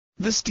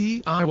This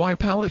DIY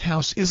pallet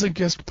house is a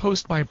guest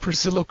post by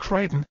Priscilla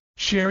Crighton.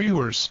 Share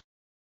yours.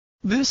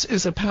 This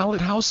is a pallet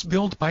house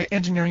built by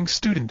engineering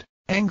student,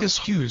 Angus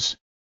Hughes.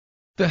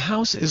 The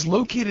house is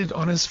located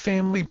on his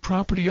family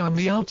property on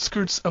the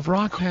outskirts of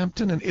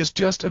Rockhampton and is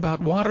just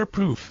about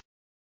waterproof.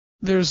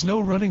 There's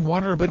no running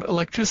water, but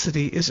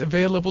electricity is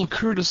available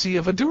courtesy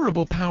of a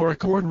durable power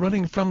cord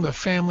running from the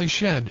family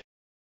shed.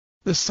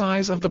 The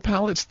size of the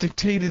pallets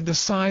dictated the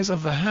size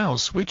of the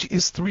house, which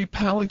is 3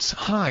 pallets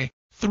high,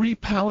 3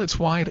 pallets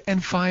wide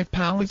and 5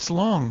 pallets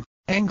long,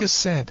 Angus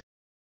said.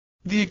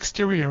 The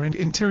exterior and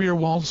interior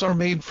walls are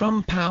made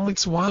from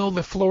pallets, while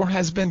the floor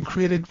has been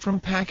created from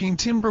packing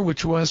timber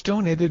which was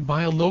donated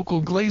by a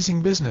local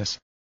glazing business.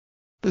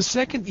 The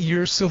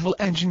second-year civil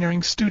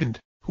engineering student,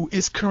 who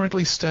is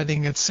currently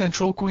studying at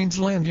Central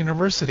Queensland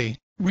University,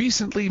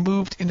 recently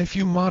moved in a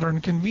few modern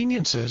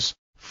conveniences,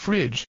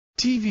 fridge,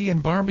 TV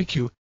and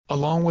barbecue,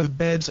 along with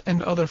beds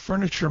and other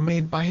furniture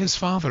made by his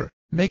father,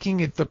 making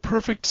it the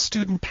perfect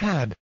student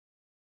pad.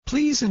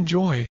 Please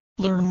enjoy,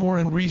 learn more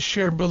and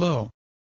reshare below.